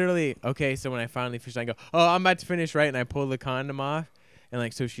was literally okay. So when I finally finished, I go, "Oh, I'm about to finish, right?" And I pull the condom off, and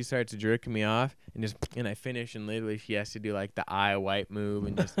like, so she starts jerking me off, and I finish, and literally she has to do like the eye wipe move,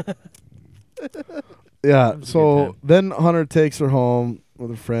 and just Yeah, was a good so time. then Hunter takes her home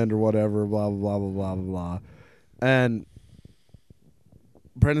with a friend or whatever, blah blah blah blah blah blah blah. And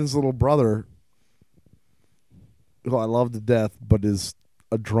Brendan's little brother, who I love to death, but is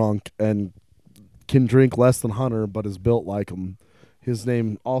a drunk and can drink less than Hunter, but is built like him. His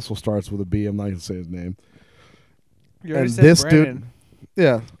name also starts with a B. I'm not gonna say his name. You already And said this Brandon. dude,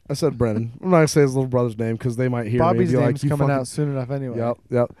 yeah, I said Brendan. I'm not gonna say his little brother's name because they might hear Bobby's me and be name's like, "You coming fucking-" out soon enough anyway. Yep,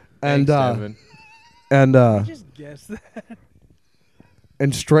 yep. Thanks, And Devin. I just guessed that.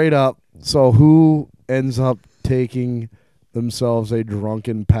 and straight up, so who ends up taking themselves a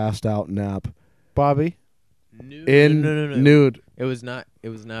drunken, passed out nap Bobby, in no. nude? It was not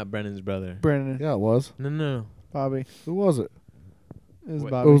Brennan's brother. Brandon, Yeah, it was. No. Bobby. Who was it? It was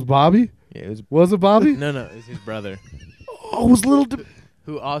What- Bobby. It was Bobby. Yeah, it was. Was it Bobby? No, it was his brother, Oh, it was little.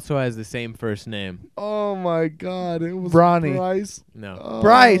 who also has the same first name. Oh my God! It was Bronny. Bryce. No. Oh,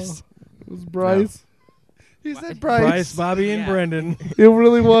 Bryce. It was Bryce. He said Bryce, Bobby, and Yeah. Brendan. It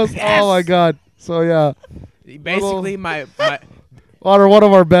really was. Yes. Oh my God! So yeah, Basically, my Hunter, one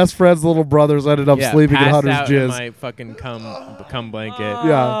of our best friends' little brothers, ended up yeah, sleeping in passed Hunter's out in jizz. my fucking cum blanket.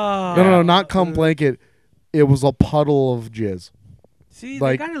 Yeah. Oh. No, not cum blanket. It was a puddle of jizz. See,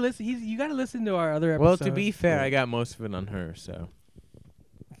 Like- they gotta listen. You gotta listen to our other Well, episodes. to be fair, I got most of it on her, so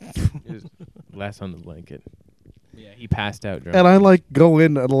it was less on the blanket. Yeah, he passed out drunk. And I like go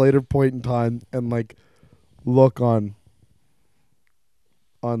in at a later point in time and like look on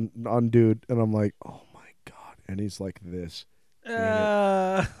dude, and I'm like, oh my God, and he's like this,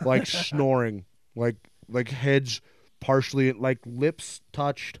 like snoring, like heads partially, like lips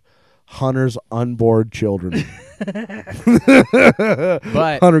touched Hunter's unborn children.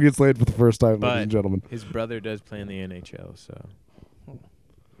 But Hunter gets laid for the first time, ladies but- and gentlemen. his brother does play in the NHL, so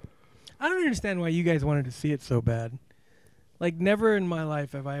I don't understand why you guys wanted to see it so bad. Like, never in my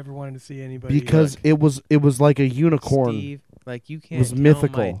life have I ever wanted to see anybody. Because it was like a unicorn. Steve, like you can't was tell my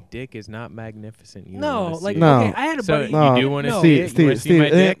mythical. dick is not magnificent. You No, wanna see like it. No. okay, I had a So buddy. No. you do want to No. see it? You want to see my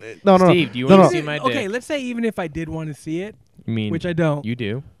dick? No, Steve, do you no, want to no. see my dick? Okay, let's say even if I did want to see it, I mean, which I don't, you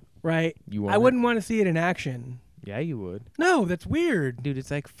do. right? You want I it? wouldn't want to see it in action. Yeah, you would, No, that's weird. dude. It's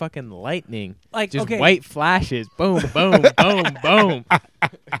like fucking lightning. Like, Just okay, white flashes. Boom, boom, boom, boom.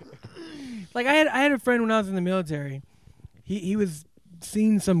 like I had a friend when I was in the military. He was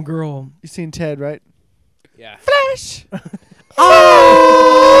seen some girl. You seen Ted, right? Yeah. Flash.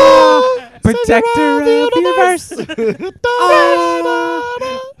 Protector of the universe.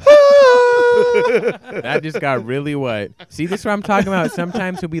 That just got really white. See, this is what I'm talking about.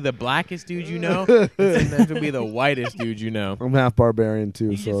 Sometimes he'll be the blackest dude you know, and sometimes he'll be the whitest dude you know. I'm half barbarian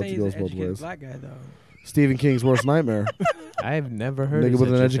too, You so just say it he's goes an both educated ways. black guy though. Stephen King's worst nightmare. I've never heard Nigga of with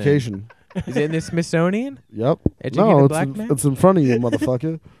such an a thing. education. Is it in the Smithsonian? Yep. Educated No, black it's man? it's in front of you,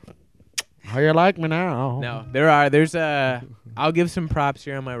 motherfucker. How you like me now? No, there's I'll give some props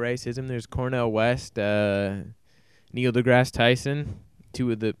here on my racism. There's Cornel West, Neil deGrasse Tyson,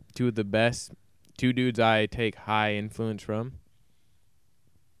 two of the best, two dudes I take high influence from.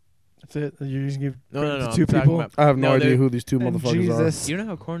 That's it. You just give No, credit to I'm two talking people. about- I have no No, idea they're- who these two And motherfuckers Jesus. You know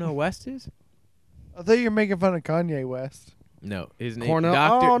how Cornel West is? I thought you were making fun of Kanye West. No, his name Cornell-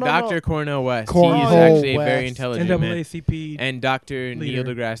 Doctor oh, no, Dr. no. Cornel West. He Cornel is actually a very West. intelligent man. NAACP. And Dr. Neil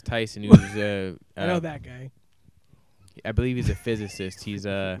leader. deGrasse Tyson, who's I know that guy. I believe he's a physicist.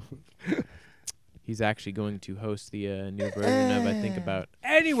 He's actually going to host the new version of I think about.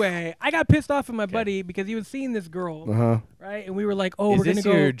 Anyway, I got pissed off at my Okay. buddy because he was seeing this girl, Uh-huh. right? And we were like, "Oh, Is we're gonna this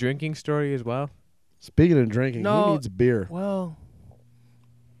go." your drinking story as well? Speaking of drinking, No. who needs beer? Well,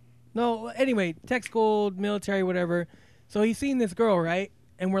 no. Anyway, tech school, military, whatever. So he's seen this girl, right?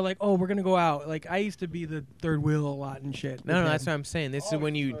 And we're like, "Oh, we're gonna go out." Like I used to be the third wheel a lot and shit. No, with no, him. that's what I'm saying. This is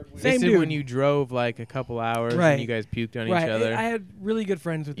when you Same this is when dude. you drove like a couple hours Right. and you guys puked on right. each other. I had really good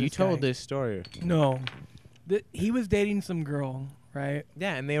friends with You this told guy. this story. No, he was dating some girl, right?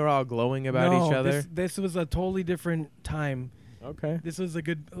 Yeah, and they were all glowing about No, each other. This was a totally different time. Okay. This was a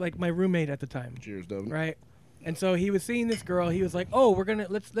good, like my roommate at the time, Cheers, Devin. right? And so he was seeing this girl. He was like, "Oh, we're gonna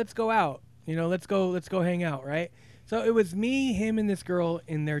let's go out. You know, let's go hang out, right?" So it was me, him, and this girl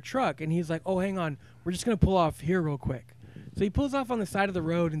in their truck, and he's like, "Oh, hang on, we're just gonna pull off here real quick." So he pulls off on the side of the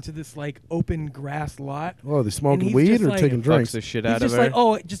road into this like open grass lot. Oh, are they And smoking he's weed just or like- taking Fucks drinks? the shit He's out of just her. like,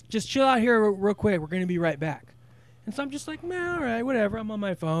 "Oh, just chill out here real quick. We're gonna be right back." And so I'm just like, "Man, all right, whatever. I'm on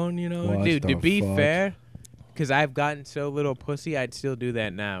my phone, you know." What Dude, the to be fuck? fair, because I've gotten so little pussy, I'd still do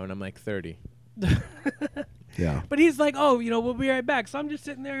that now, and I'm like 30. Yeah. But he's like, "Oh, you know, we'll be right back." So I'm just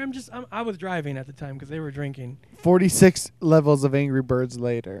sitting there. I was driving at the time because they were drinking. 46 levels of Angry Birds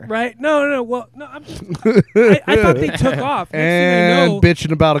later. Right? No. Well, no. I'm just. I thought they took off. Next thing I And know,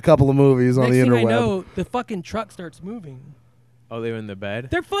 bitching about a couple of movies on next the thing I interweb. know, the fucking truck starts moving. Oh, they were in the bed?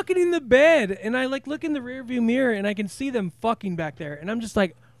 They're fucking in the bed, and I like look in the rearview mirror, and I can see them fucking back there, and I'm just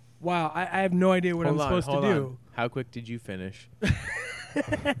like, "Wow, I have no idea what I'm supposed to do." How quick did you finish?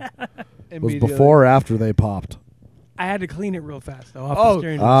 It was before or after they popped? I had to clean it real fast though. Off Oh, the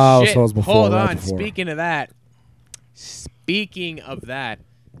steering wheel. Oh, Shit. so it was before. Hold right on. before. Speaking of that,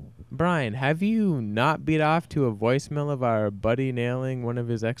 Brian, have you not beat off to a voicemail of our buddy nailing one of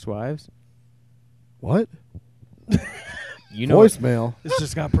his ex-wives? What? You know, Voicemail? This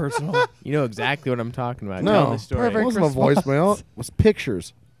just got personal. you know exactly what I'm talking about. No. Tell the story. It wasn't a voicemail. It was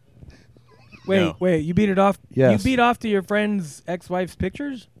pictures. Wait, No. wait, you beat it off? Yes. You beat off to your friend's ex-wife's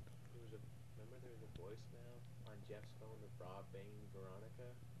pictures? Remember there was a voicemail on Jeff's phone of Rob banging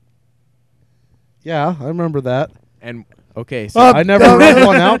Veronica? Yeah, I remember that. And okay, so I never read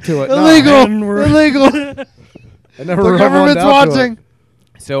one out to it. No. Illegal. And we're- Illegal. I never The read one government's out to it. watching.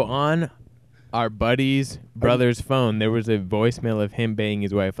 So on our buddy's brother's phone, there was a voicemail of him banging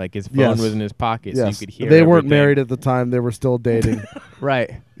his wife. Like his phone Yes. was in his pocket, so you Yes. could hear. They weren't everything. married at the time. They were still dating.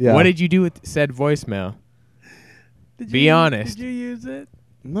 Right. Yeah. What did you do with said voicemail? Did Be you- honest. Did you use it?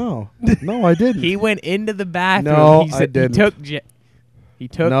 No. No, I didn't. He went into the bathroom. No, he I said didn't. He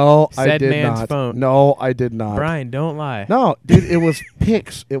took no, I said did man's not. phone. No, I did not. Brian, don't lie. No, dude, it was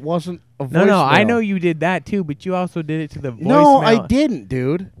pics. It wasn't a voicemail. No, I know you did that too, but you also did it to the voicemail. No, I didn't,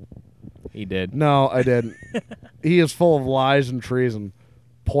 dude. He did. No, I didn't. He is full of lies and treason,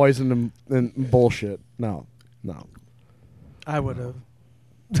 poison and bullshit. No. I would have.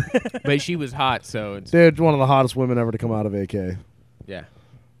 But she was hot, so it's Dude, one of the hottest women ever to come out of AK. yeah.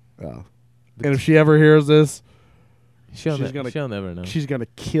 Yeah. And if she ever hears this, She'll She's never know. she's gonna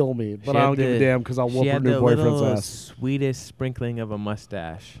kill me. But She I had don't give a the- damn because I'll She whoop her had new the boyfriend's little ass. sweetest sprinkling of a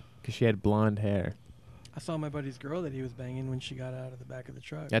mustache because she had blonde hair. I saw my buddy's girl that he was banging when she got out of the back of the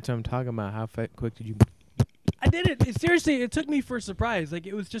truck. That's what I'm talking about. How quick did you? I did it. Seriously, it took me for a surprise. Like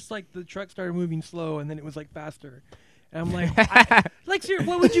it was just like the truck started moving slow, and then it was like faster. And I'm like, like, seriously,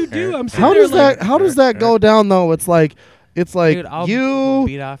 what would you do? I'm sitting How there does like, that? How does that go down though? It's like Dude, I'll you,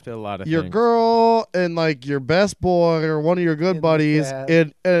 beat off to a lot of your things. girl, and like your best boy or one of your good In the buddies,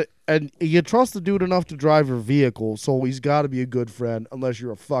 cab. and you trust the dude enough to drive your vehicle, so he's got to be a good friend, unless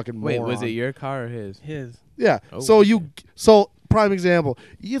you're a fucking Wait, moron. was it your car or his? his? Yeah. Oh, So okay. prime example.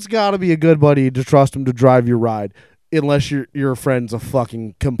 It's got to be a good buddy to trust him to drive your ride. Unless your friend's a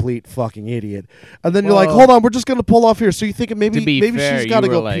fucking complete fucking idiot, and then you're like, Well- hold on, we're just gonna pull off here. So you think maybe to be maybe fair, she's got to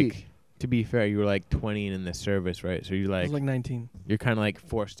you were go pee. like, to be fair, you were like 20 and in the service, right? So you're I like, was like 19. you're kind of like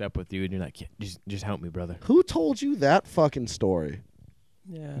forced up with you, and you're like, yeah, just help me, brother. Who told you that fucking story?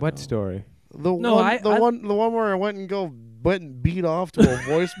 Yeah. What no. story? The No, one, I- the one where I went and beat off to a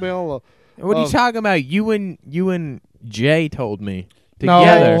voicemail. What are you talking about? You and Jay told me No,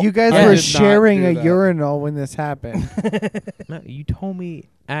 together. you guys I were did not sharing do a that. urinal when this happened. No, you told me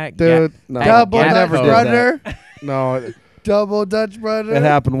at Dude, no, Double I Dutch never did brother. that. No, it, Double Dutch brother. it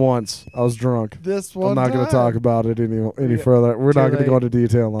happened once. I was drunk. This one I'm not going to talk about it any Yeah, further. We're too not going to go late. into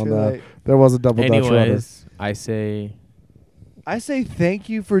detail on Too that. late. There was a double Dutch rudder. Anyways, I say I say thank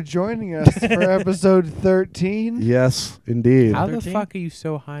you for joining us for episode 13. Yes, indeed. how the 13? fuck are you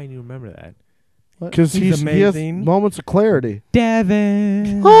so high and you remember that? Because He's he has amazing. moments of clarity.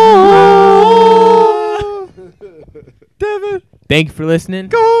 Devin. Devin, Thank you for listening.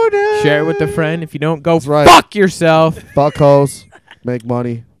 go down. Share it with a friend. If you don't, go That's right. fuck yourself. Fuck hoes. Make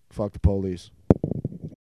money. Fuck the police.